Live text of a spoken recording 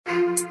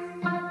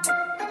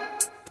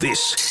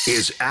This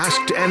is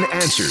Asked and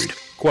Answered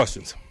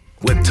Questions.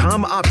 with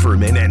Tom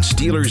Opferman and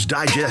Steelers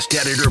Digest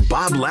editor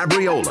Bob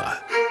Labriola.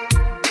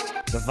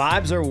 The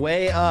vibes are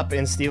way up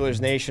in Steelers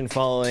Nation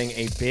following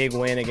a big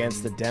win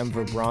against the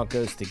Denver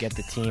Broncos to get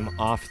the team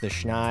off the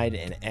schneid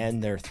and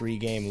end their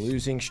three-game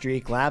losing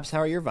streak. Labs, how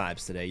are your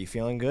vibes today? You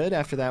feeling good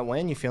after that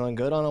win? You feeling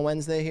good on a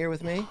Wednesday here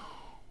with me?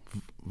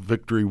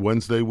 Victory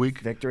Wednesday week.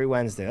 Victory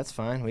Wednesday. That's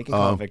fine. We can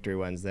call it Victory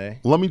Wednesday.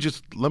 Let me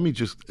just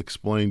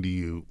explain to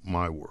you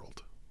my world.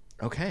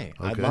 Okay.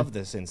 I love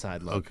this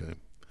inside look. Okay.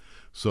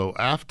 So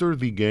after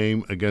the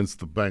game against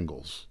the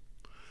Bengals,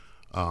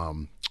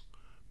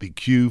 the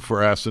queue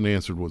for Asked and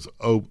Answered was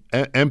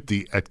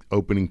empty at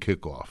opening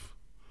kickoff.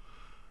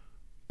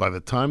 By the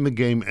time the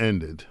game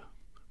ended,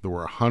 there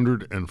were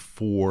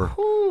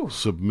 104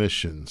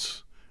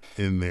 submissions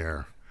in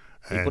there.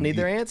 People need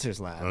their answers,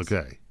 Labs.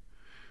 Okay.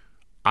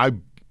 I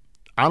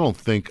don't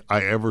think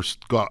I ever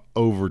got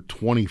over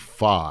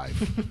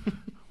 25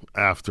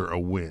 after a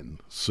win.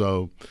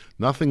 So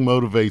nothing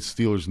motivates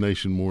Steelers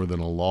Nation more than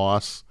a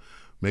loss.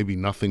 Maybe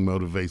nothing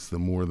motivates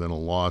them more than a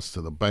loss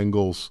to the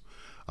Bengals.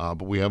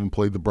 But we haven't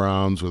played the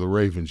Browns or the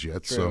Ravens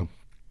yet, so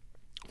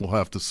we'll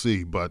have to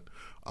see. But,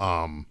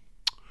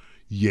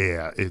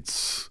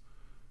 it's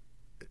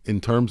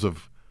in terms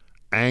of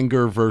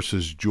anger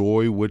versus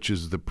joy, which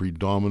is the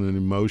predominant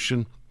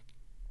emotion,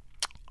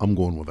 I'm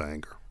going with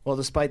anger. Well,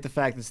 despite the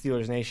fact that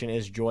Steelers Nation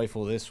is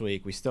joyful this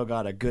week, we still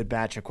got a good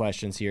batch of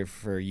questions here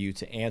for you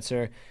to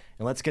answer.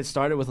 And let's get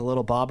started with a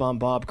little Bob on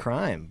Bob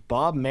crime.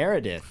 Bob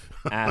Meredith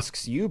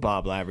asks you,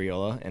 Bob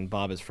Labriola, and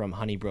Bob is from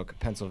Honeybrook,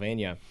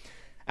 Pennsylvania.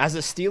 As a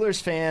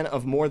Steelers fan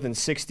of more than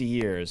 60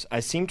 years,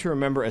 I seem to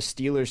remember a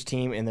Steelers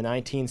team in the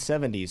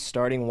 1970s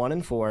starting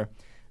 1-4,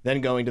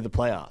 then going to the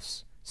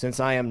playoffs.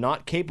 Since I am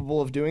not capable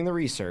of doing the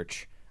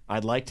research,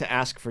 I'd like to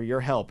ask for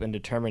your help in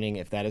determining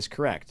if that is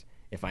correct.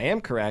 If I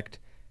am correct,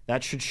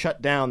 that should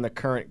shut down the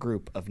current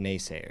group of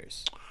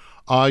naysayers.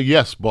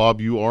 Yes, Bob,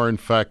 you are in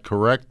fact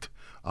correct.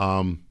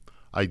 I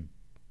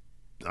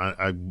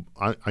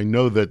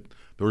know that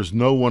there is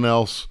no one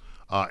else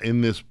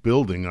in this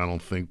building, I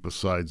don't think,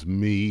 besides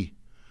me,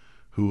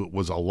 who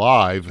was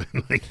alive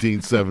in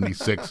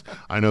 1976.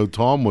 I know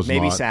Tom was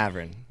maybe not. Maybe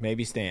Savrin,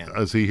 maybe Stan.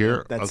 Is he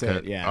here? That's okay.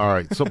 it, yeah. All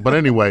right. So, but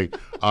anyway,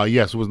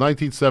 yes, it was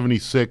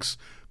 1976.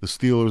 The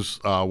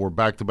Steelers were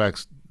back-to-back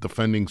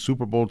defending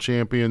Super Bowl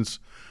champions.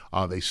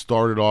 They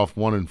started off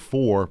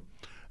 1-4,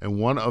 and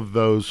one of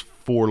those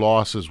four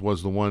losses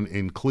was the one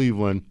in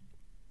Cleveland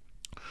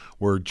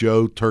where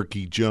Joe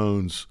Turkey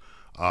Jones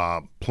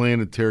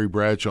planted Terry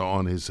Bradshaw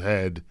on his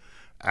head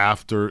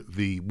after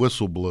the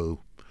whistle blew.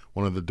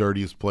 One of the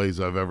dirtiest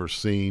plays I've ever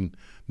seen,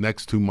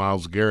 next to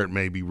Myles Garrett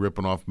maybe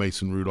ripping off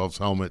Mason Rudolph's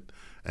helmet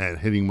and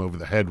hitting him over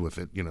the head with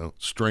it. You know,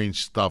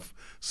 strange stuff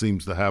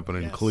seems to happen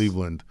in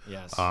Cleveland.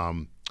 Yes.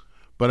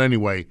 But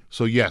anyway,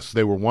 so yes,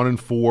 they were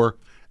 1-4.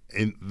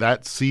 In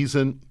that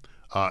season,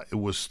 it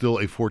was still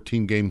a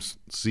 14-game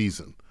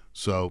season.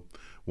 So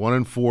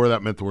 1-4,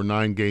 that meant there were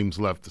 9 games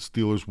left. The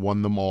Steelers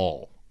won them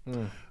all.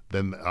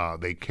 Then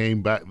they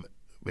came back.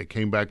 They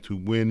came back to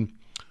win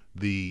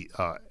the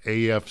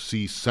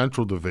AFC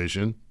Central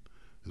Division,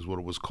 is what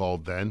it was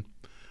called then.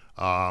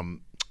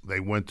 They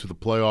went to the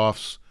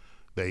playoffs.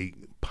 They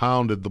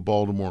pounded the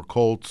Baltimore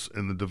Colts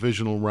in the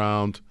divisional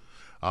round.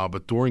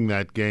 But during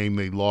that game,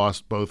 they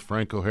lost both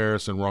Franco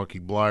Harris and Rocky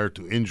Bleier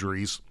to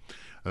injuries.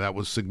 And that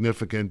was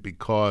significant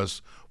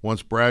because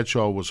once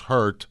Bradshaw was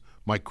hurt,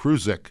 Mike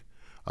Kruczek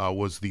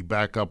was the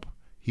backup.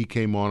 He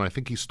came on. I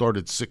think he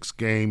started 6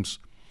 games,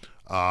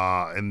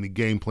 and the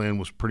game plan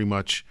was pretty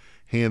much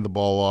hand the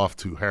ball off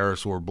to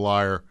Harris or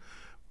Bleier.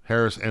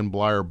 Harris and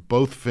Bleier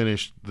both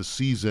finished the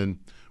season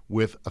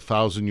with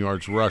 1,000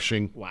 yards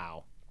rushing.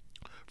 Wow.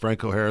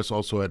 Franco Harris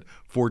also had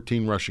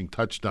 14 rushing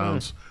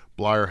touchdowns.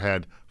 Bleier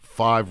had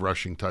 5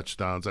 rushing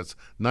touchdowns. That's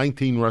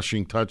 19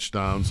 rushing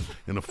touchdowns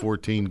in a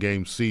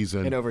 14-game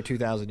season. And over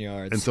 2,000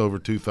 yards. It's over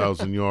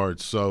 2,000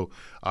 yards. So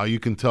you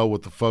can tell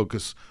what the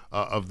focus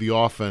of the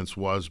offense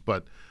was.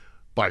 But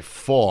by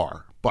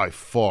far,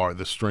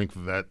 the strength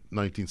of that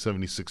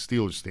 1976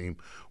 Steelers team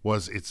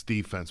was its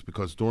defense,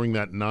 because during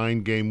that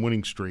 9-game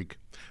winning streak,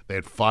 they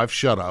had 5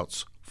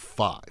 shutouts,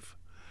 5.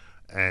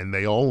 And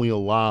they only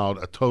allowed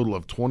a total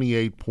of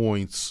 28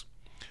 points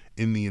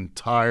in the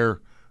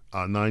entire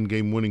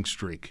 9-game winning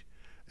streak.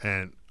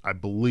 And I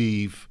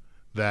believe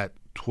that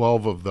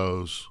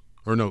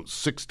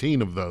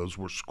 16 of those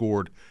were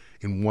scored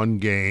in one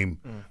game.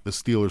 The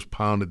Steelers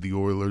pounded the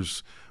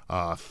Oilers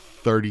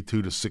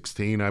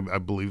 32-16, I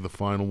believe the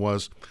final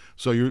was.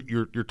 So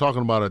you're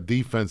talking about a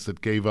defense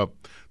that gave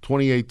up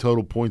 28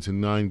 total points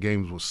in 9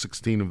 games, with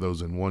 16 of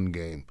those in one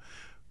game.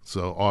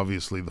 So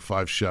obviously the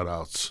 5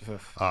 shutouts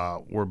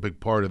were a big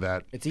part of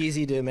that. It's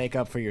easy to make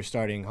up for your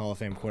starting Hall of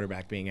Fame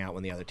quarterback being out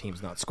when the other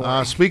team's not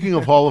scoring. Speaking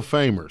of Hall of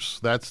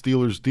Famers, that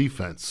Steelers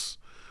defense,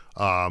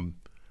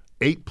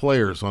 8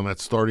 players on that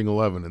starting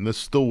 11, and this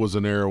still was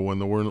an era when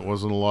there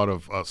wasn't a lot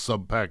of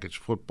sub-package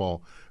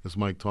football, as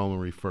Mike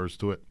Tomlin refers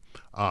to it.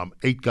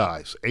 8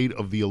 guys, 8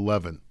 of the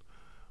 11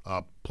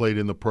 played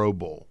in the Pro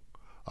Bowl.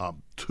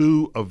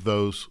 2 of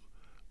those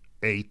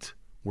 8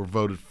 were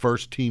voted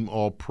first team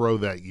All-Pro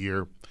that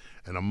year,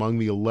 and among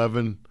the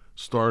 11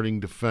 starting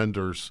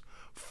defenders,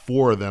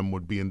 4 of them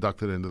would be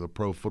inducted into the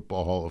Pro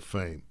Football Hall of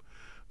Fame.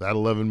 That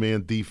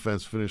 11-man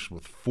defense finished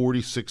with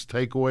 46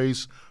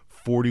 takeaways,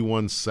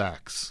 41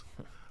 sacks.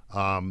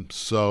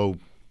 So,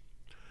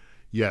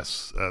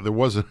 yes, there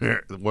was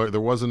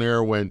an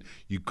era when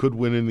you could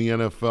win in the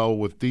NFL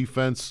with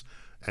defense,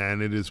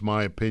 and it is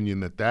my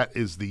opinion that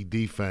is the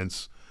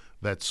defense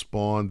that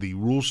spawned the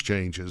rules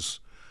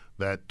changes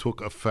that took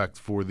effect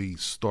for the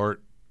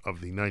start of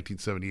the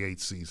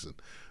 1978 season.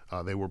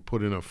 They were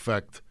put in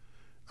effect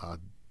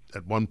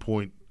at one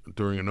point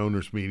during an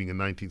owners' meeting in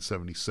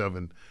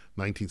 1977.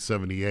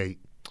 1978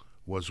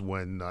 was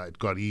when it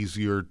got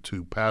easier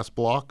to pass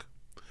block.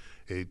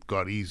 It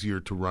got easier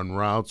to run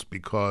routes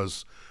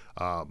because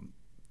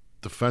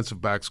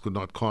defensive backs could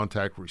not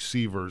contact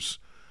receivers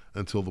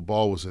until the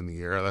ball was in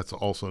the air. That's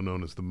also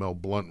known as the Mel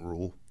Blount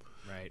rule,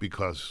 Right.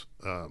 because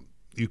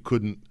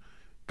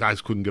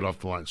guys couldn't get off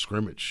the line of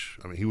scrimmage.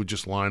 I mean, he would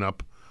just line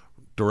up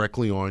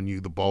directly on you.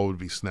 The ball would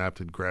be snapped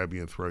and grab you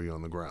and throw you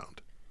on the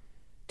ground.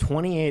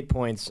 28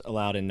 points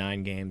allowed in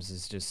 9 games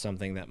is just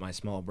something that my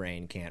small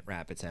brain can't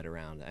wrap its head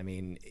around. I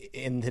mean,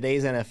 in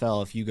today's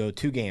NFL, if you go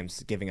 2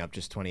 games giving up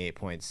just 28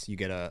 points, you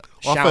get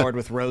showered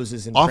with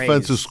roses and praise.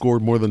 Offenses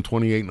scored more than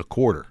 28 and a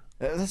quarter.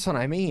 That's what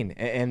I mean.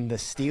 And the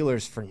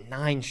Steelers, for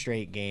 9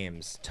 straight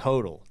games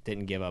total,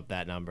 didn't give up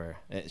that number.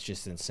 It's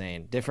just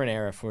insane. Different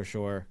era for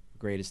sure.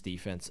 Greatest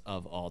defense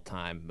of all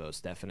time,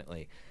 most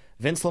definitely.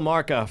 Vince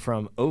LaMarca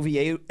from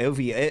Oviedo.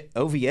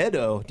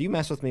 Do you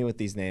mess with me with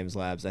these names,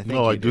 Labs? I think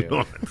No, you I do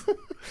not.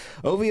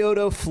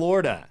 Oviedo,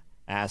 Florida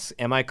asks,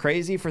 am I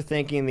crazy for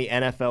thinking the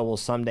NFL will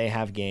someday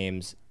have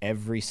games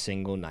every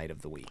single night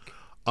of the week?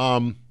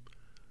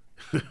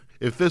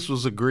 If this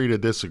was agree to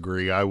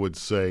disagree, I would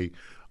say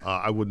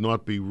I would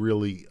not be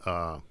really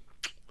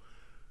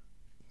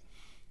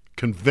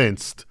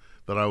convinced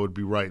that I would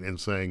be right in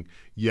saying,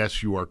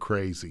 yes, you are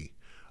crazy.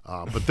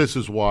 But this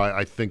is why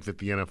I think that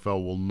the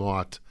NFL will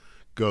not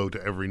go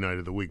to every night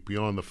of the week,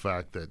 beyond the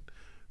fact that,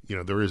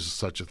 there is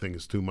such a thing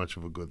as too much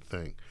of a good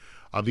thing.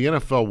 The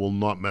NFL will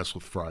not mess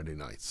with Friday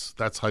nights.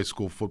 That's high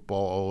school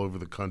football all over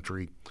the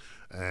country.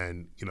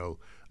 And,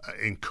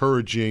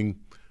 encouraging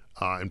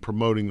and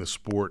promoting the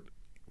sport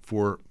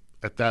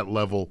at that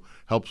level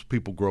helps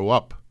people grow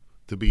up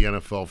to be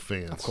NFL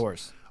fans. Of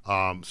course.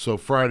 So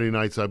Friday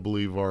nights, I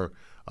believe, are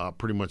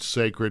pretty much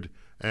sacred.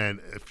 And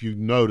if you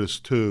notice,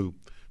 too,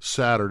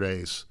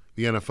 Saturdays,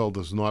 the NFL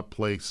does not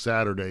play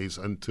Saturdays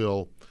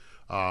until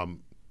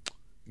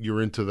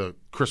you're into the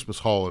Christmas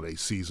holiday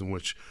season,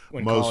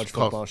 when college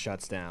football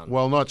shuts down.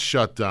 Well, not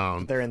shut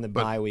down. They're in the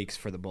bye weeks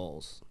for the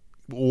bowls.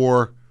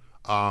 Or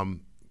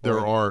there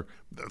are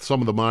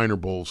some of the minor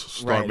bowls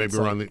start maybe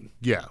around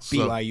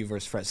BYU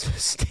versus Fresno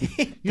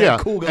State. Yeah,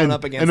 cool going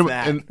up against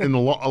that. And a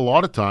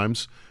lot of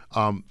times,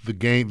 the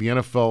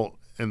NFL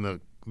and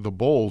the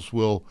bowls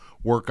will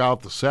work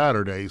out the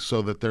Saturdays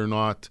so that they're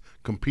not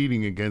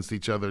competing against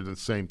each other at the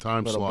same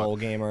time Little slot. bowl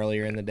game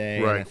earlier in the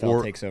day, right?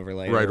 NFL takes over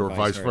later, right? Or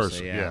vice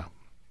versa. Yeah.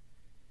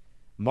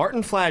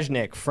 Martin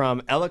Flashnick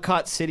from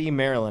Ellicott City,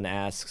 Maryland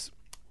asks,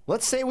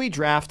 let's say we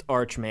draft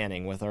Arch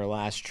Manning with our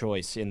last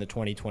choice in the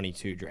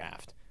 2022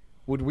 draft.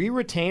 Would we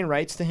retain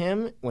rights to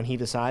him when he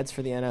decides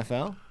for the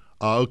NFL?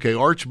 Okay,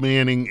 Arch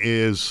Manning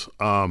is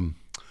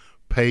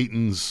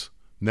Peyton's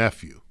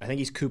nephew. I think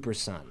he's Cooper's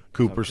son.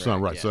 Cooper's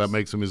son, right. Yes. So that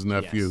makes him his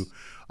nephew.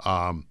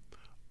 Yes.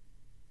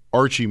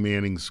 Archie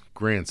Manning's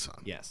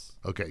grandson. Yes.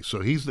 Okay,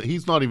 so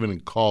he's not even in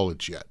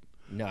college yet.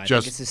 No, I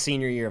think it's his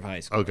senior year of high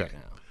school okay. right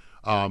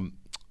now.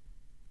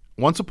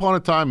 Once upon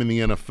a time in the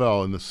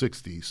NFL in the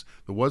 60s,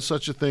 there was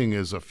such a thing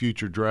as a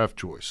future draft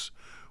choice,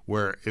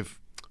 where if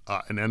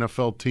an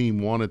NFL team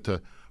wanted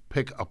to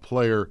pick a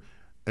player,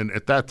 and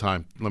at that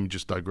time, let me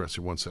just digress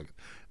here 1 second.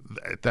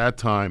 At that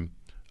time,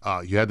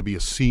 you had to be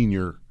a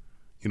senior,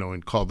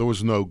 in college. There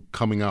was no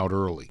coming out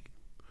early.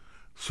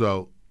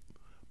 So,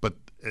 but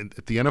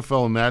at the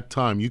NFL in that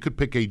time, you could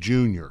pick a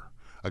junior,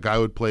 a guy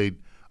who had played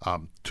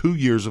 2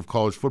 years of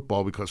college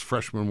football because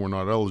freshmen were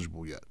not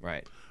eligible yet.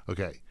 Right.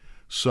 Okay.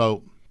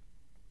 So,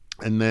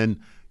 and then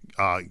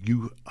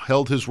you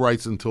held his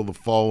rights until the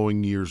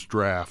following year's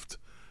draft,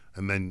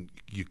 and then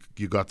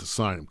you got to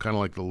sign him, kind of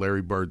like the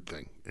Larry Bird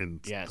thing in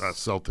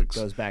Celtics.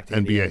 Goes back to NBA.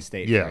 Indiana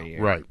State for a year.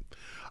 Right.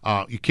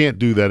 You can't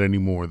do that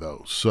anymore,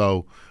 though.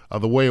 So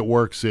the way it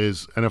works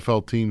is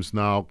NFL teams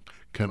now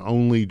can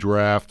only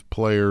draft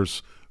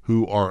players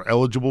who are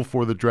eligible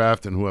for the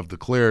draft and who have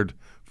declared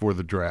for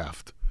the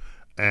draft.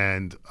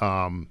 And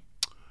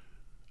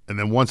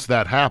then once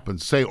that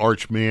happens, say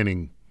Arch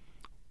Manning,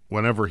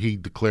 whenever he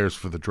declares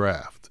for the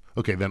draft,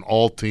 okay, then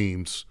all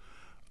teams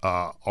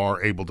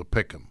are able to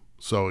pick him.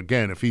 So,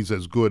 again, if he's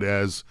as good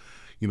as,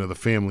 the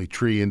family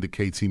tree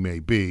indicates he may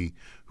be,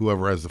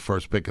 whoever has the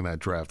first pick in that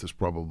draft is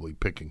probably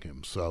picking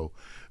him. So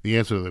the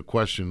answer to the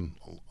question,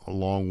 a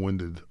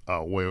long-winded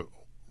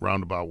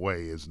roundabout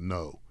way, is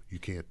no. You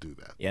can't do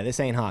that. Yeah,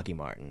 this ain't hockey,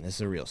 Martin. This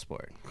is a real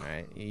sport, all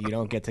right? You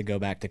don't get to go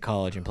back to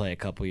college and play a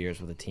couple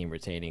years with a team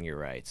retaining your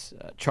rights.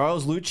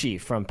 Charles Lucci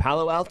from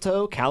Palo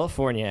Alto,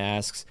 California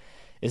asks,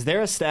 is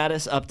there a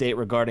status update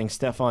regarding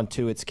Stephon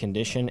Tuitt's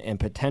condition and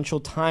potential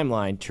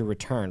timeline to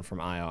return from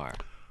IR?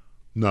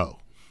 No.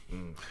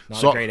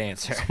 Not a great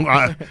answer.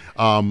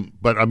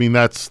 But I mean,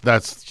 that's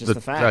just the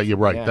fact. You're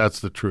right. Yeah.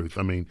 That's the truth.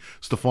 I mean,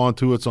 Stephon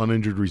Tuitt's on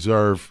injured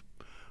reserve.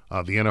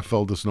 The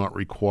NFL does not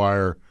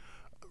require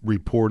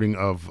reporting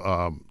of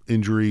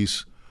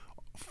injuries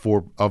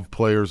of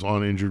players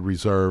on injured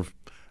reserve,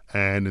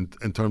 and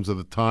in terms of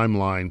the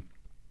timeline,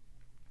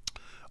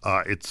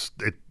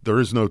 there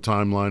is no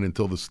timeline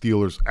until the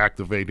Steelers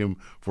activate him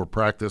for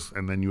practice,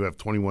 and then you have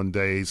 21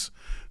 days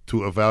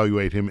to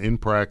evaluate him in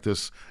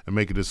practice and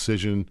make a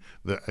decision.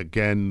 That,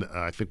 again,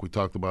 I think we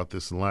talked about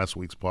this in last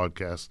week's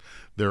podcast.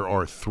 There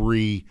are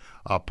three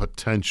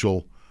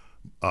potential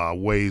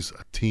ways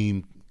a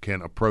team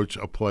can approach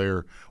a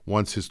player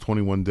once his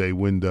 21-day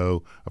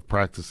window of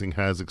practicing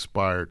has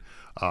expired.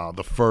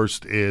 The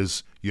first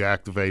is you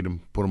activate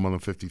him, put him on the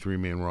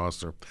 53-man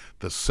roster.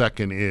 The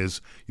second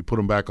is you put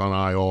him back on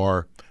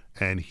IR,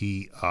 and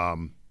he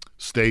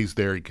stays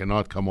there. He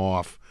cannot come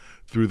off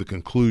through the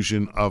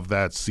conclusion of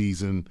that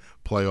season,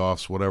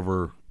 playoffs,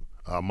 whatever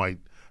might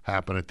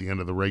happen at the end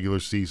of the regular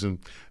season.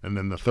 And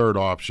then the third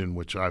option,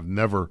 which I've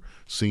never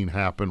seen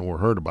happen or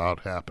heard about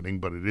happening,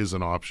 but it is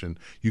an option,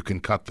 you can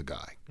cut the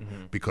guy.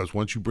 Mm-hmm. Because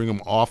once you bring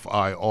him off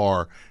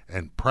IR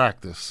and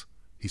practice,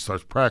 he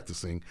starts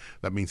practicing,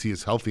 that means he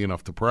is healthy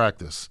enough to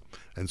practice,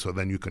 and so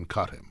then you can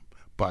cut him.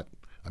 But,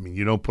 I mean,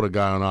 you don't put a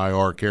guy on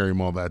IR, carry him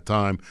all that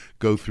time,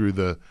 go through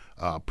the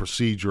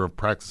procedure of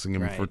practicing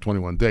him for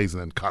 21 days and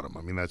then cut him.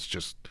 I mean,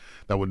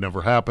 that would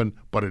never happen,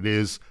 but it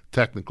is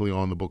technically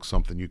on the book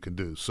something you can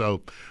do.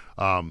 So,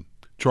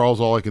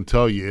 Charles, all I can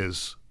tell you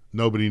is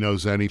nobody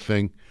knows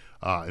anything,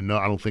 and no,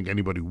 I don't think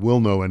anybody will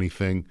know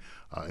anything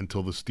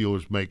until the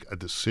Steelers make a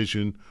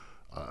decision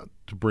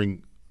to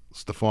bring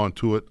Stephon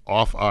Tuitt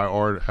off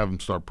IR to have him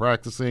start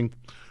practicing,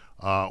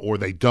 or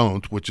they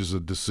don't, which is a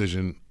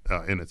decision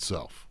in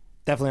itself.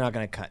 Definitely not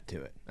going to cut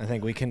to it. I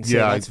think we can say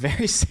that's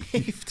very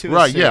safe to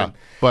right, assume. Yeah,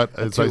 but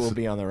Tuitt will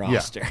be on the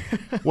roster.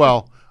 Yeah.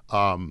 Well,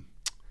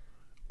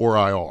 or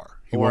IR.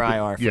 Or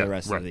IR for the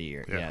rest of the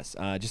year, yeah. yes.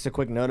 Just a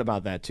quick note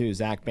about that, too.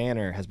 Zach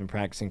Banner has been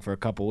practicing for a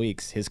couple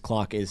weeks. His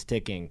clock is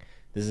ticking.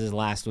 This is his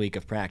last week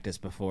of practice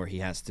before he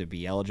has to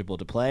be eligible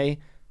to play,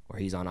 or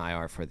he's on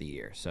IR for the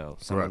year. So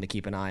someone to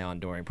keep an eye on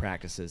during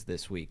practices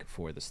this week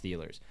for the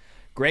Steelers.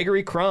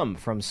 Gregory Crum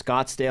from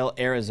Scottsdale,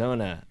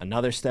 Arizona.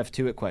 Another Steph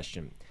Tuitt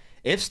question.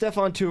 If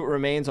Stephon Tuitt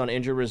remains on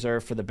injured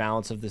reserve for the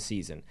balance of the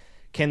season,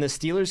 can the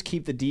Steelers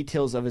keep the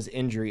details of his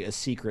injury a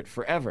secret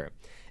forever?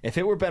 If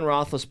it were Ben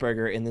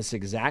Roethlisberger in this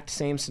exact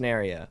same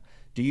scenario,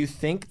 do you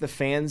think the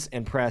fans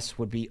and press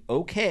would be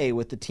okay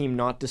with the team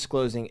not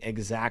disclosing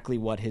exactly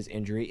what his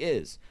injury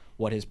is,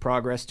 what his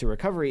progress to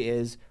recovery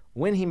is,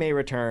 when he may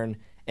return,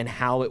 and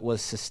how it was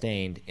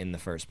sustained in the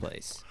first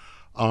place?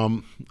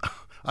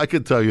 I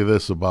could tell you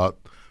this about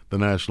the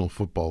National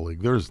Football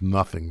League. There's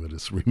nothing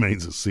that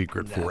remains a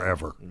secret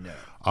forever.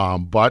 No.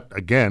 But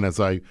again, as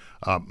I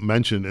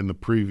mentioned in the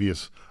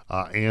previous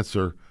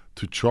answer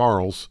to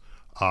Charles,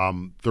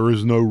 there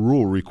is no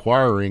rule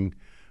requiring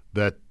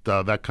that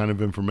that kind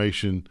of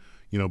information,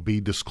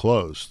 be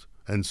disclosed.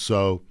 And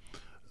so,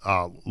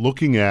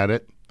 looking at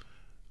it,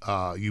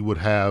 you would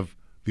have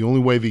the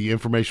only way the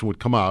information would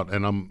come out,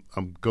 and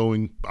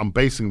I'm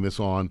basing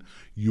this on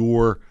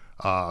your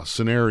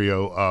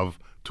scenario of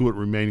Tuitt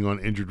remaining on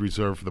injured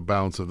reserve for the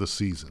balance of the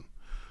season.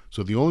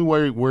 So the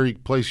only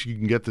place you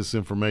can get this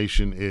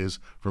information is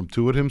from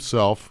Tuitt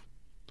himself,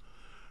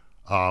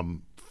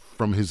 from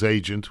his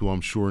agent, who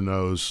I'm sure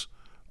knows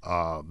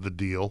the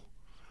deal.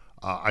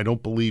 I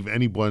don't believe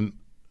anyone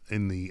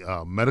in the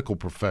medical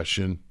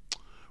profession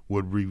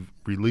would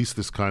release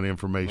this kind of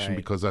information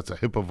because that's a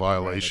HIPAA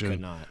violation. Right, they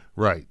could not.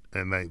 Right,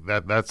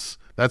 and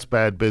that's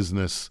bad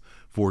business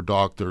for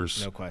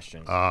doctors. No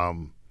question.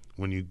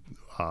 When you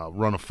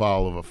run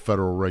afoul of a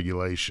federal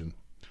regulation.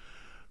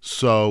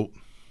 So,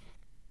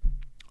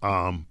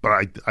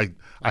 but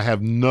I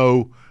have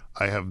no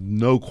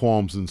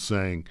qualms in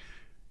saying,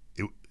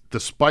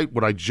 despite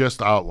what I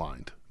just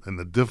outlined and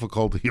the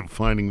difficulty of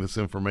finding this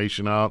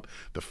information out,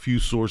 the few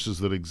sources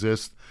that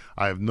exist,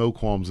 I have no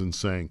qualms in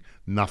saying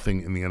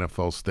nothing in the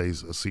NFL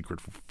stays a secret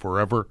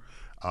forever.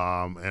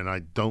 And I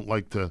don't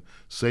like to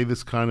say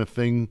this kind of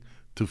thing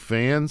to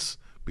fans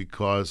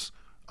because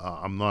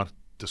I'm not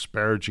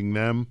disparaging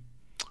them,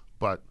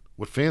 but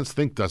what fans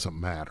think doesn't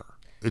matter.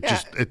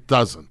 It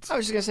doesn't. I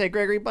was just going to say,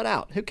 Gregory, butt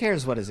out. Who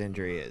cares what his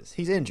injury is?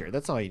 He's injured.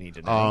 That's all you need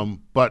to know.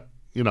 But,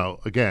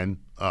 again,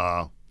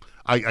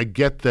 I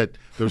get that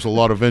there's a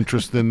lot of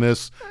interest in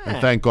this,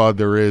 and thank God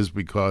there is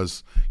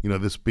because,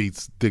 this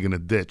beats digging a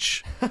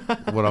ditch,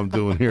 what I'm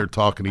doing here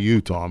talking to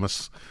you,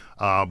 Thomas.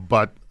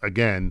 But,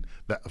 again,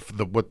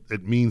 what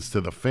it means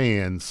to the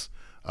fans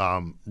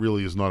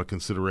really is not a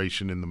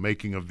consideration in the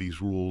making of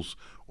these rules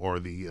or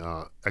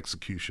the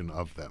execution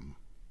of them.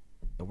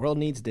 The world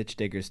needs ditch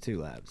diggers too,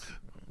 Labs.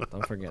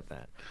 Don't forget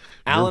that.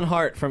 Alan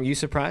Hart from You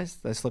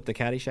Surprised? I slipped a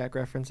Caddyshack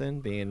reference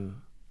in,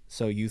 being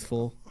so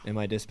youthful in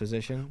my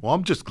disposition. Well,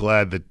 I'm just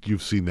glad that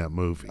you've seen that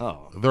movie.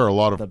 Oh, there are a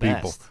lot of the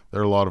people. best.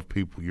 There are a lot of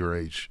people your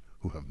age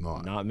who have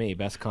not. Not me.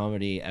 Best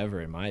comedy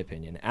ever, in my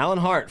opinion. Alan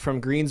Hart from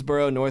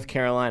Greensboro, North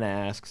Carolina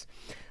asks,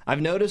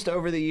 I've noticed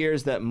over the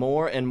years that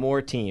more and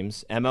more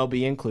teams,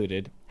 MLB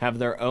included, have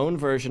their own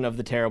version of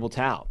the terrible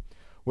towel.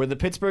 Were the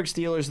Pittsburgh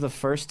Steelers the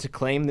first to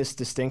claim this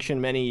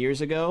distinction many years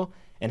ago?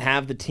 And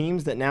have the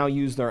teams that now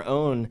use their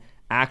own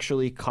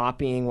actually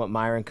copying what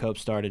Myron Cope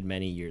started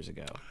many years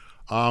ago?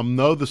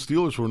 No, the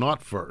Steelers were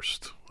not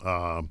first.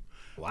 Wow.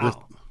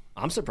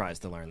 I'm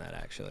surprised to learn that,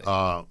 actually.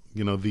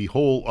 The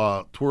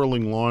whole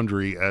twirling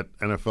laundry at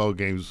NFL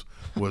games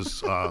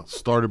was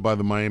started by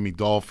the Miami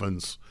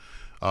Dolphins.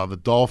 The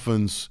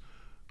Dolphins,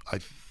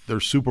 their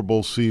Super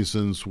Bowl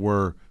seasons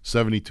were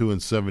 72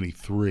 and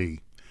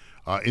 73.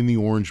 In the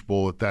Orange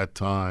Bowl at that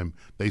time,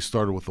 they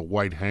started with the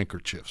white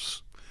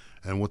handkerchiefs.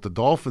 And what the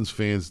Dolphins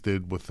fans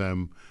did with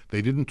them,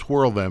 they didn't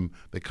twirl them.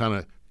 They kind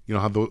of,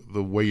 how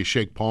the way you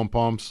shake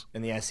pom-poms?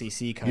 In the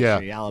SEC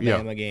country,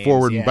 Alabama games.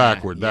 Forward and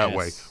backward that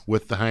way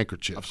with the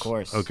handkerchiefs. Of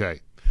course.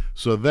 Okay.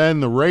 So then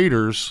the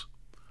Raiders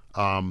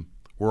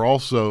were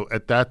also,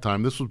 at that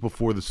time, this was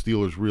before the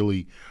Steelers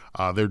really,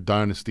 their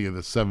dynasty of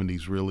the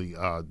 70s really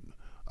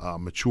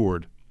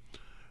matured.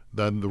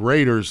 Then the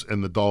Raiders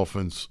and the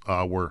Dolphins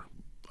were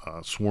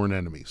sworn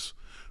enemies.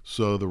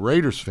 So the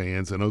Raiders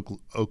fans in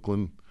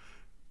Oakland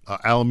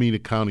Alameda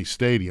County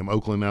Stadium,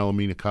 Oakland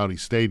Alameda County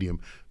Stadium,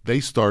 they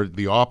started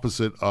the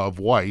opposite of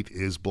white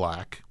is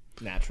black.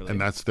 Naturally.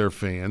 And that's their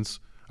fans,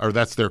 or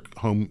that's their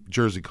home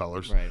jersey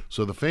colors. Right.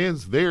 So the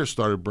fans there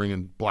started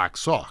bringing black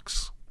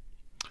socks.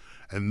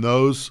 And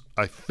those,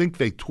 I think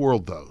they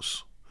twirled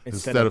those.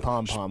 Instead of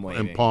pom-pom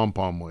waving. And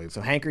pom-pom waving.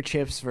 So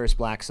handkerchiefs versus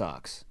black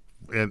socks.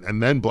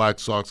 And then black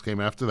socks came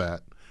after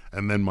that.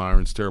 And then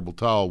Myron's terrible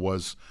towel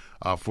was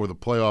for the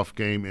playoff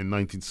game in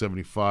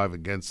 1975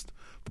 against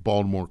the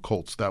Baltimore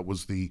Colts. That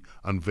was the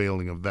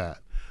unveiling of that.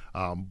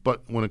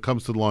 But when it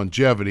comes to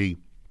longevity,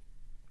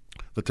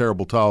 the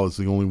terrible towel is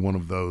the only one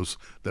of those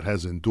that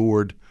has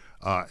endured,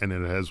 and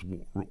it has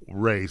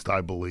raised,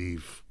 I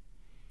believe,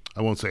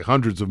 I won't say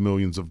hundreds of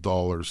millions of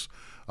dollars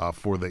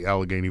for the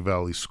Allegheny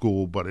Valley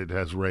School, but it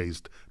has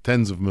raised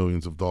tens of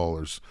millions of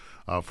dollars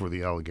for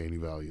the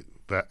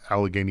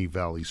Allegheny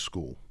Valley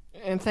School.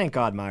 And thank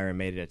God Myron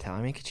made it a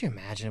town. I mean, could you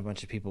imagine a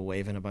bunch of people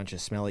waving a bunch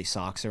of smelly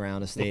socks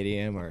around a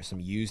stadium or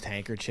some used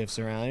handkerchiefs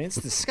around? I mean, it's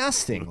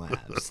disgusting,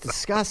 Labs. It's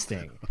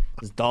disgusting.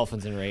 Those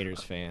Dolphins and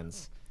Raiders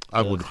fans.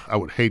 I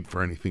would hate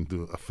for anything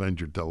to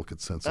offend your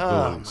delicate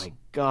sensibilities. Oh, my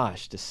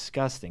gosh.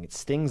 Disgusting. It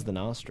stings the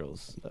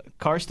nostrils.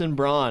 Karsten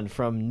Braun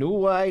from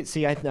Neuwied.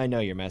 See, I know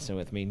you're messing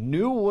with me.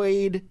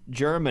 Neuwied,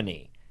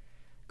 Germany.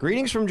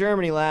 Greetings from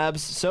Germany,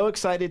 Labs. So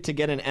excited to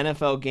get an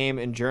NFL game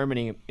in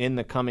Germany in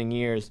the coming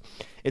years.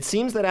 It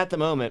seems that at the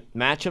moment,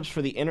 matchups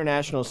for the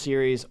international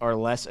series are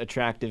less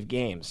attractive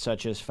games,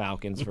 such as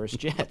Falcons versus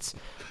Jets,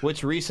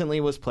 which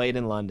recently was played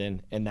in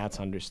London, and that's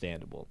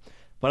understandable.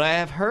 But I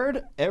have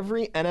heard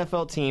every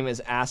NFL team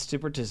is asked to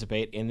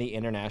participate in the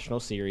international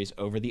series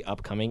over the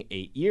upcoming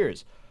 8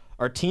 years.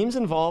 Are teams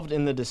involved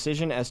in the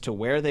decision as to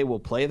where they will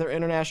play their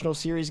international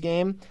series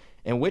game,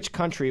 and which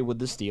country would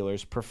the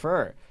Steelers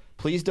prefer?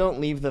 Please don't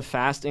leave the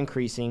fast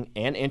increasing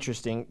and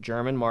interesting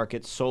German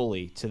market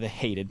solely to the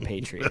hated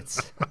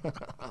Patriots.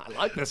 I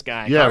like this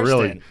guy. Yeah, Karsten.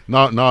 really.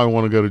 Now I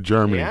want to go to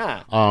Germany.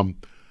 Yeah.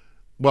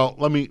 Well,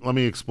 let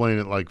me explain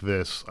it like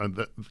this, and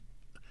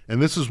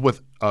this is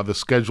with the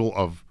schedule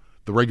of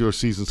the regular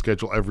season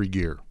schedule every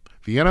year.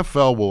 The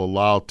NFL will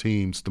allow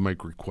teams to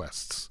make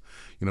requests.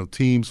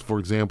 Teams, for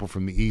example,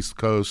 from the East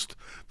Coast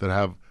that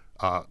have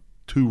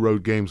 2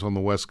 road games on the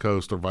West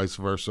Coast or vice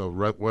versa,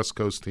 a West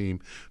Coast team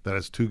that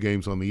has 2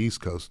 games on the East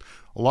Coast,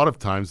 a lot of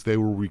times they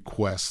will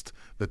request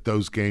that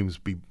those games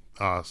be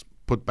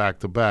put back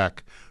to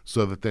back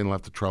so that they don't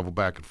have to travel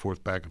back and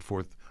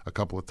forth a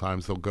couple of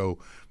times. They'll go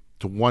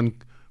to one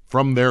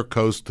from their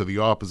coast to the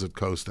opposite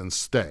coast and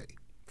stay.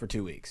 For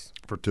 2 weeks.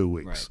 For 2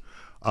 weeks.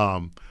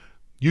 Right.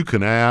 You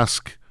can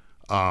ask.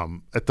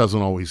 It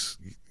doesn't always,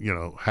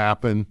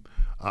 happen.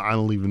 I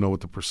don't even know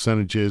what the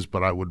percentage is,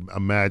 but I would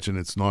imagine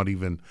it's not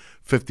even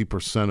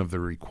 50% of the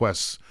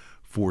requests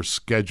for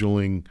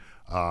scheduling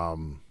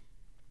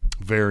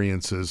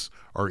variances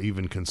are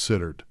even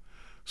considered.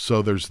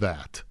 So there's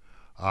that.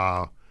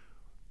 Art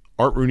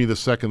Rooney II, the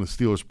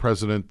Steelers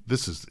president,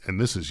 this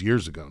is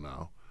years ago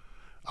now,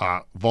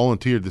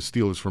 volunteered the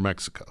Steelers for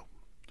Mexico.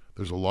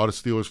 There's a lot of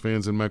Steelers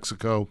fans in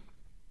Mexico.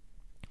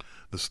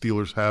 The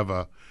Steelers have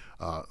a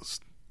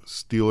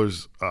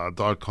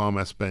Steelers.com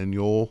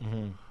Espanol.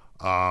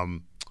 Mm-hmm.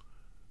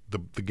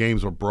 The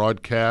games are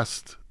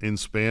broadcast in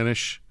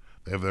Spanish.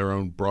 They have their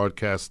own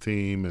broadcast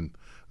team and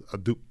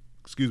doing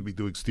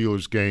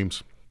Steelers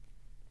games.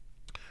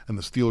 And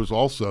the Steelers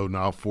also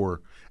now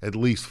for at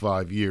least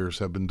 5 years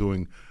have been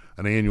doing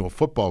an annual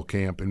football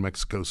camp in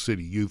Mexico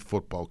City, youth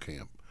football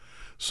camp.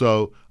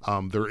 So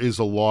there is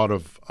a lot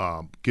of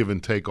give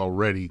and take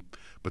already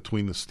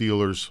between the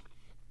Steelers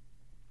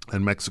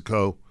and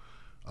Mexico.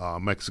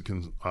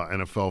 Mexican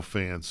NFL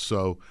fans.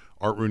 So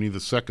Art Rooney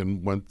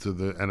II went to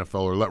the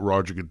NFL or let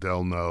Roger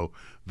Goodell know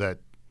that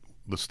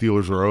the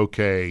Steelers are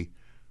okay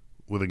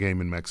with a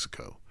game in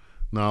Mexico.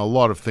 Now, a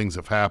lot of things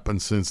have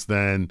happened since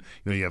then.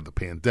 You have the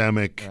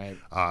pandemic. Right.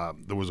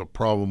 There was a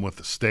problem with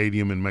the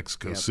stadium in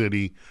Mexico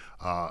City.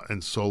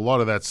 And so a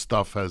lot of that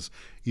stuff has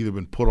either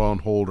been put on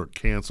hold or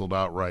canceled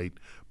outright.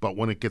 But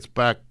when it gets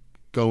back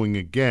going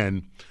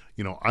again,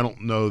 I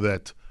don't know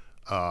that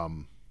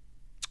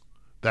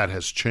that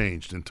has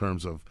changed in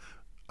terms of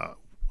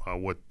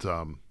what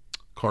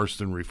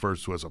Karsten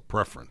refers to as a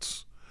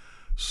preference.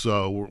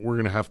 So we're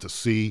going to have to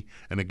see.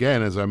 And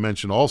again, as I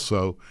mentioned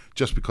also,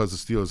 just because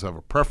the Steelers have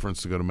a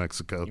preference to go to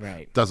Mexico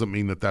doesn't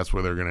mean that that's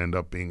where they're going to end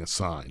up being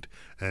assigned.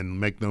 And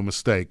make no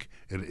mistake,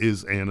 it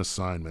is an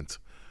assignment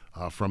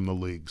from the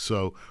league.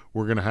 So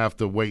we're going to have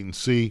to wait and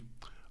see.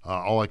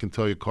 All I can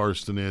tell you,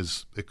 Karsten,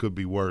 is it could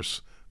be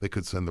worse. They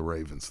could send the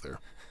Ravens there.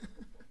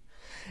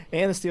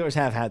 And the Steelers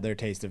have had their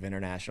taste of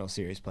international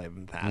series play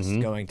in the past,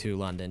 going to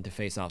London to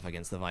face off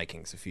against the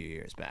Vikings a few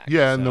years back.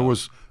 Yeah, and there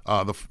was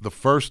the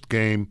first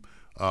game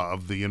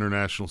of the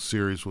international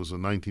series was a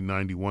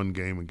 1991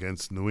 game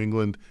against New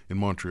England in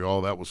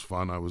Montreal. That was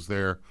fun. I was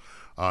there.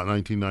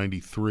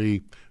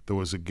 1993, there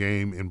was a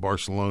game in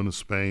Barcelona,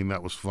 Spain.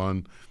 That was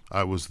fun.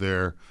 I was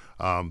there.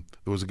 There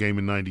was a game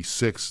in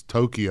 96,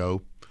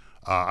 Tokyo.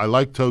 I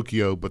like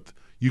Tokyo, but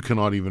you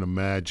cannot even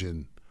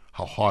imagine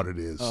how hot it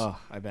is. Oh,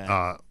 I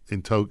bet.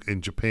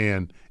 In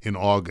Japan in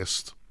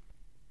August.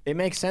 It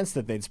makes sense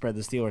that they'd spread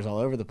the Steelers all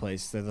over the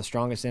place. They're the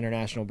strongest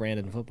international brand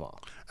in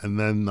football. And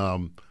then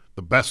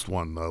the best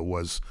one, though,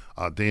 was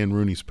Dan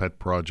Rooney's pet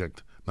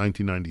project,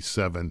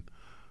 1997,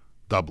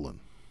 Dublin.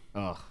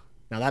 Oh,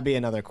 now that'd be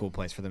another cool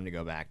place for them to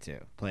go back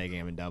to, play a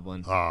game in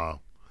Dublin.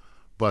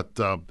 But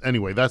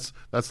anyway, that's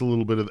a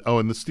little bit of –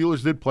 and the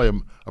Steelers did play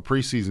a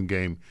preseason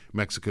game,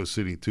 Mexico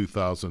City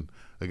 2000,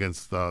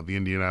 against the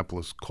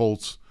Indianapolis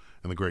Colts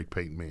and the great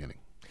Peyton Manning.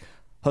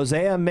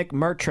 Hosea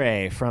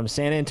McMurtray from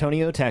San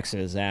Antonio,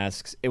 Texas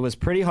asks, it was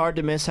pretty hard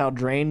to miss how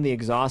drained and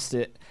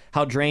exhausted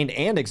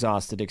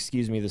the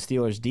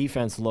Steelers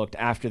defense looked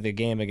after the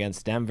game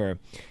against Denver.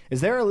 Is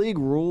there a league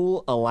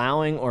rule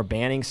allowing or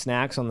banning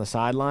snacks on the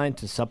sideline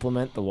to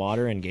supplement the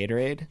water and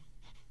Gatorade?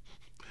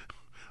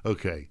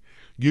 Okay.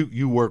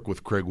 You work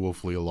with Craig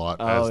Wolfley a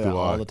lot, as do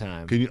I. All the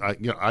time. Can you?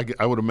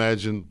 I would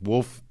imagine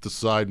Wolf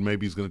decide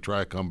maybe he's going to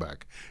try a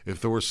comeback.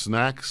 If there were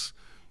snacks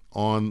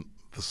on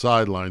the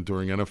sideline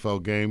during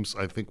NFL games,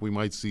 I think we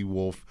might see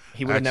Wolf.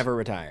 He would have never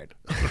retired.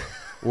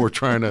 Or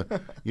trying to,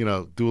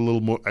 do a little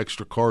more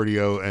extra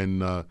cardio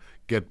and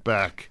get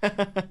back.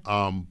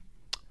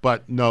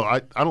 But no,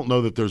 I don't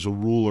know that there's a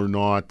rule or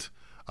not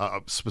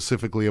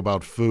specifically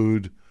about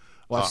food.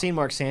 Well, I've seen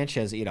Mark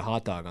Sanchez eat a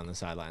hot dog on the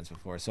sidelines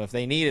before, so if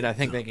they need it, I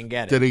think they can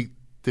get it.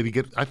 Did he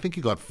get? I think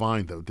he got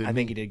fined though. Didn't he? I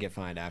think he did get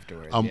fined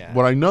afterwards. Yeah.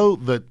 What I know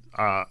that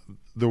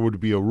there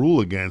would be a rule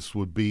against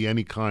would be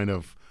any kind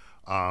of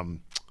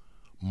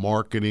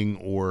marketing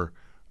or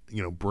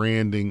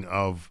branding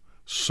of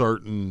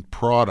certain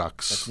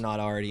products that's not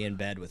already in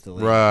bed with the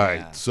league. Right.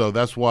 Yeah. So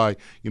that's why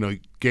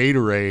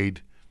Gatorade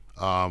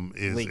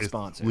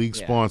is league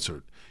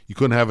sponsored. You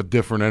couldn't have a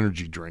different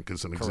energy drink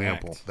as an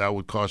example. That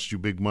would cost you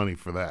big money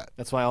for that.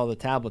 That's why all the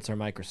tablets are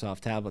Microsoft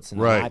tablets and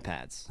Right.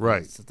 iPads.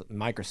 Right. It's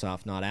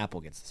Microsoft, not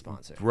Apple, gets the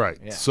sponsor. Right.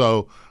 Yeah.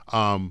 So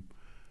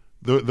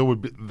there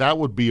would be that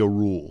would be a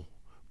rule,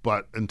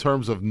 but in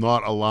terms of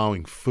not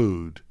allowing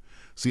food,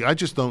 see, I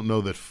just don't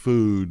know that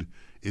food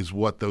is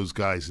what those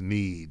guys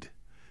need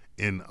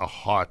in a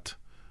hot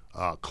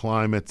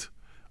climate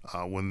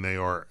when they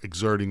are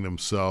exerting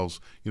themselves.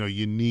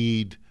 You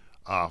need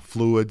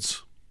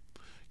fluids.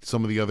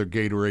 Some of the other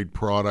Gatorade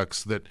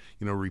products that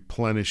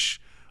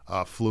replenish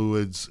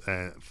fluids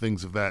and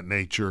things of that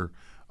nature,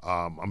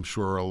 I'm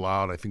sure are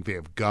allowed. I think they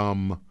have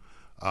gum,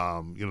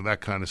 that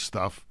kind of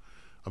stuff.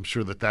 I'm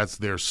sure that's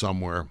there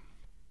somewhere.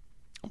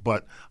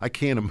 But I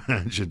can't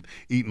imagine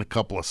eating a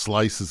couple of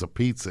slices of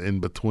pizza in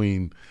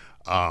between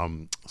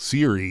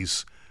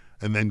series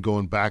and then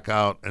going back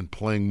out and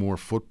playing more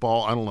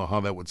football. I don't know how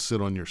that would sit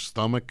on your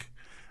stomach.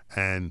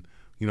 And,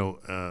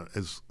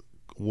 as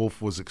Wolf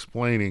was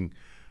explaining,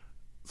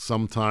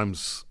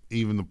 sometimes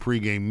even the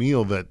pregame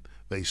meal that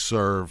they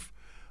serve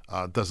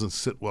doesn't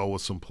sit well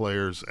with some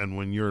players. And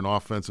when you're an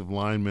offensive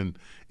lineman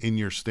in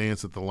your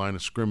stance at the line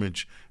of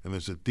scrimmage and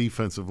there's a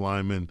defensive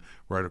lineman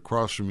right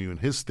across from you in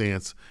his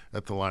stance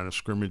at the line of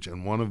scrimmage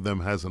and one of them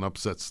has an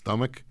upset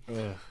stomach,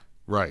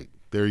 right,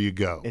 there you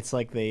go. It's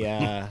like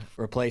the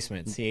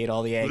replacements. He ate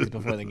all the eggs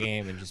before the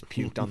game and just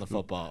puked on the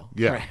football.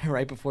 Yeah.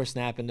 Right before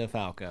snapping to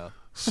Falco.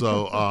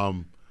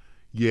 So,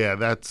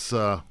 that's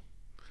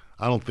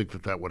I don't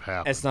think that would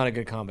happen. It's not a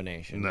good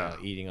combination, No.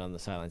 eating on the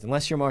sidelines.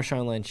 Unless you're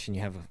Marshawn Lynch and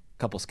you have a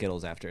couple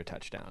Skittles after a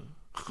touchdown.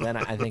 Then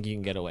I think you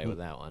can get away with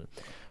that one.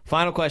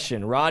 Final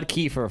question. Rod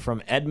Kiefer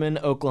from Edmond,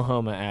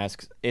 Oklahoma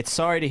asks, it's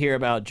sorry to hear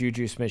about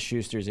Juju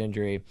Smith-Schuster's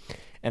injury,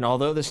 and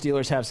although the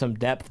Steelers have some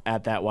depth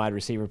at that wide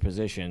receiver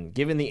position,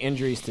 given the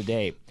injuries to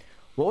date,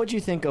 what would you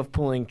think of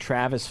pulling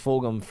Travis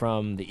Fulgham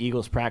from the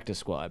Eagles practice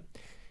squad?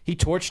 He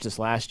torched us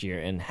last year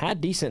and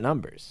had decent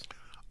numbers.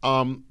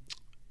 I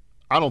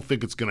don't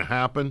think it's going to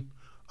happen.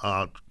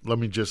 Let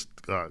me just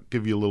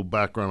give you a little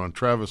background on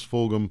Travis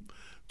Fulgham,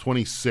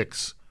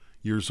 26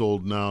 years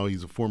old now.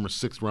 He's a former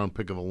sixth-round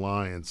pick of the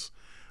Lions.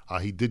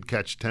 He did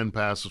catch 10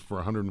 passes for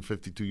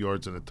 152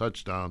 yards and a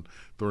touchdown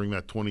during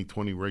that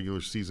 2020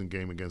 regular season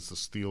game against the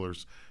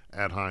Steelers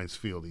at Heinz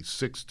Field. He's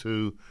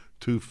 6'2",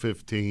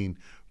 215,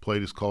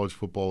 played his college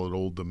football at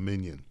Old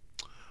Dominion.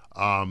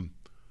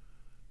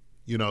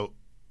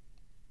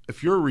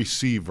 If you're a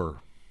receiver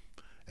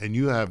and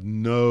you have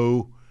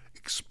no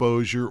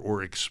exposure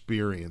or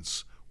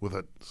experience with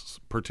a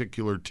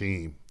particular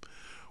team,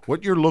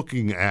 what you're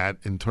looking at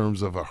in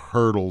terms of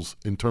hurdles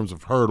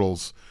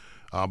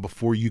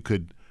before you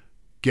could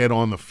get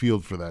on the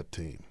field for that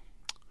team.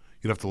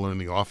 You'd have to learn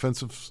the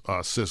offensive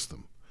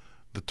system,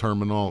 the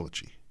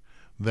terminology.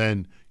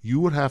 Then you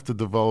would have to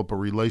develop a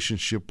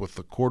relationship with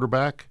the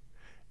quarterback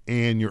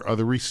and your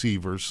other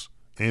receivers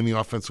and the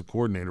offensive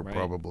coordinator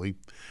probably,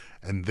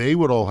 and they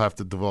would all have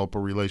to develop a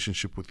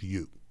relationship with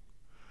you.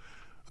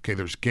 Okay,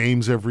 there's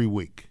games every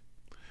week.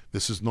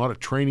 This is not a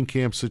training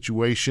camp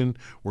situation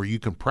where you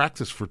can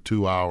practice for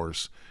 2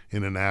 hours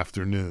in an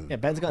afternoon. Yeah,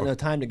 Ben's got no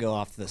time to go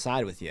off to the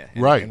side with you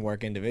and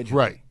work individually.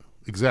 Right,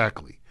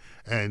 exactly.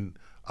 And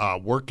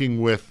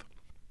working with,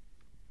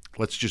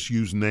 let's just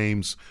use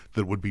names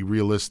that would be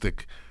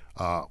realistic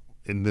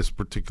in this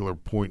particular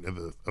point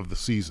of the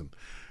season.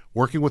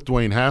 Working with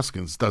Dwayne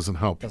Haskins doesn't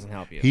help. Doesn't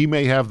help you. He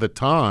may have the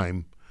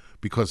time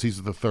because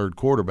he's the third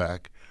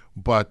quarterback,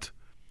 but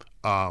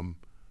I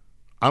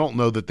don't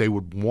know that they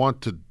would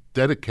want to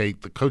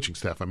dedicate the coaching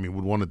staff. Would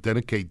want to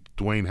dedicate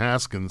Dwayne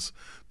Haskins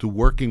to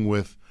working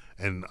with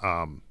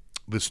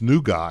this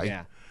new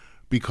guy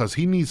because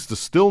he needs to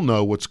still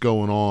know what's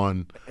going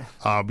on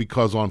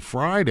because on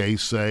Friday,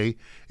 say,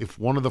 if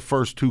one of the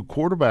first two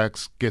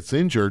quarterbacks gets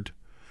injured,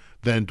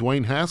 then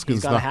Dwayne Haskins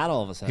he's got a hat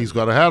all of a sudden. He's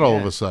got a hat all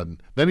of a sudden.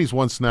 Then he's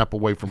one snap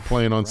away from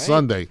playing on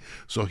Sunday.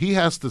 So he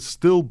has to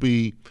still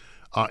be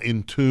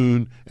in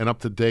tune and up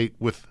to date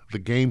with the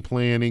game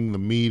planning, the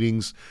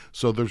meetings.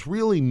 So there's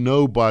really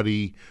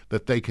nobody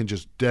that they can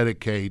just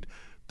dedicate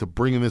to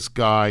bringing this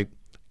guy,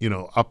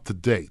 up to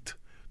date.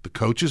 The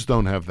coaches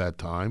don't have that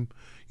time.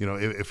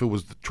 If it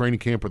was the training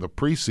camp or the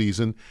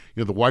preseason,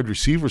 the wide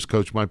receivers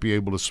coach might be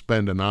able to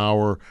spend an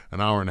hour and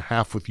a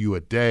half with you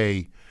a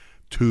day,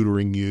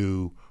 tutoring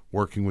you,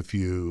 working with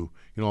you,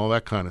 all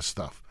that kind of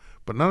stuff.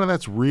 But none of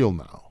that's real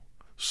now.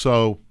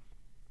 So,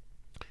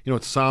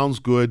 it sounds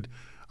good.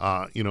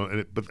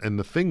 And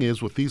the thing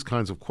is, with these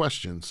kinds of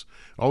questions,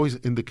 it always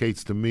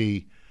indicates to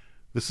me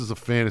this is a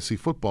fantasy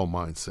football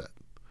mindset.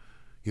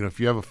 If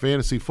you have a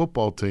fantasy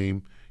football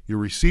team, your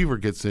receiver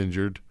gets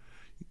injured,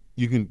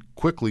 you can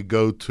quickly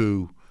go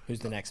to who's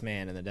the next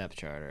man in the depth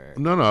chart? Or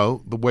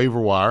no, the waiver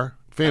wire,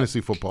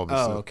 fantasy football.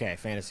 Okay,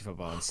 fantasy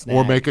football, and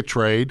or make a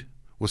trade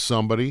with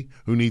somebody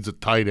who needs a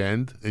tight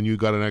end, and you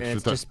got an extra.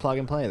 It's just plug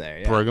and play there.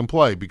 Yeah. Plug and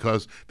play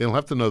because they don't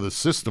have to know the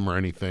system or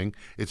anything.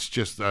 It's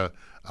just a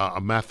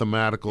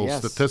mathematical,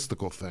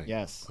 statistical thing.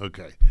 Yes.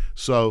 Okay.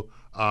 So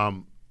I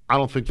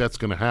don't think that's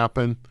going to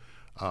happen,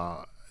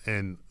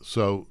 and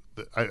so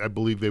I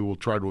believe they will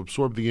try to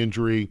absorb the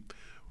injury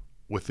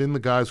within the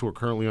guys who are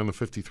currently on the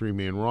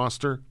 53-man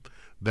roster.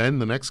 Then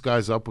the next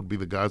guys up would be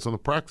the guys on the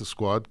practice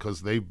squad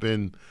because they've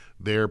been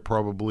there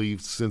probably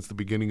since the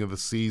beginning of the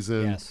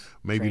season. Yes.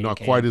 Maybe Training not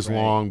camp, quite as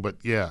long, but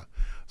yeah.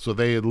 So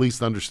they at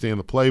least understand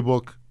the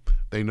playbook.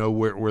 They know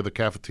where the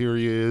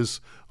cafeteria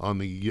is at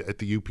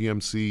the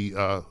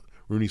UPMC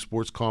Rooney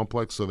Sports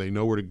Complex, so they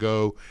know where to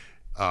go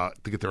to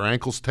get their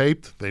ankles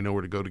taped. They know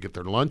where to go to get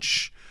their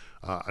lunch.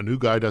 A new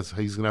guy he's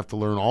going to have to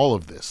learn all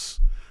of this.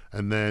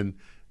 And then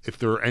if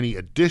there are any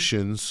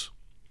additions,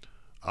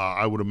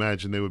 I would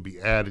imagine they would be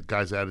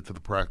guys added to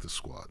the practice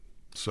squad.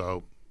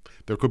 So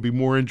there could be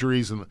more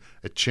injuries, and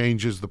it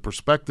changes the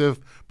perspective.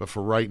 But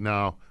for right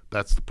now,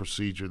 that's the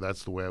procedure.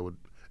 That's the way I would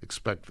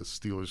expect the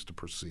Steelers to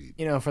proceed.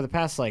 For the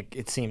past,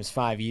 it seems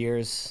 5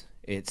 years,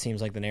 it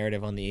seems like the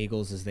narrative on the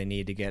Eagles is they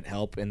need to get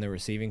help in the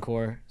receiving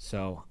corps.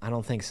 So I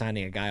don't think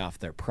signing a guy off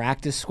their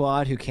practice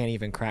squad who can't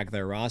even crack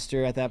their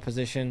roster at that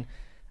position,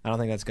 I don't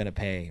think that's going to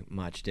pay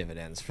much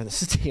dividends for the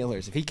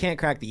Steelers. If he can't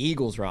crack the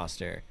Eagles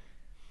roster,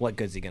 what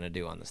good's he going to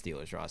do on the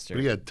Steelers roster?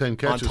 But he had 10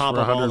 catches on top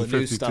for of all the new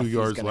 152 stuff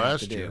yards he's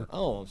last last year.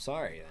 Oh, I'm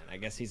sorry. Then I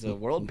guess he's a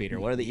world beater.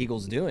 What are the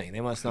Eagles doing?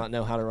 They must not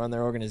know how to run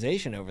their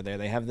organization over there.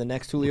 They have the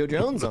next Julio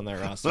Jones on their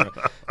roster,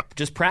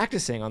 just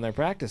practicing on their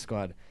practice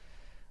squad.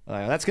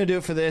 That's going to do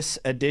it for this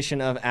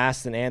edition of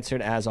Asked and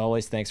Answered. As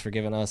always, thanks for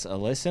giving us a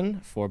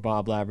listen. For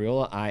Bob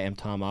Labriola, I am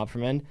Tom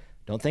Opperman.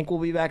 Don't think we'll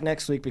be back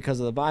next week because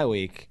of the bye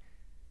week.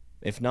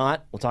 If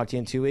not, we'll talk to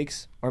you in 2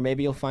 weeks, or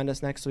maybe you'll find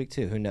us next week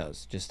too. Who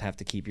knows? Just have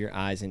to keep your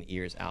eyes and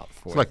ears out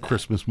for It's like that.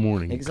 Christmas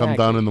morning. Exactly. You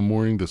come down in the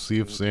morning to see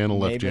if Santa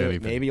left you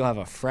anything. Maybe you'll have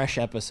a fresh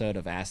episode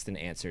of Asked and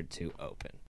Answered to open.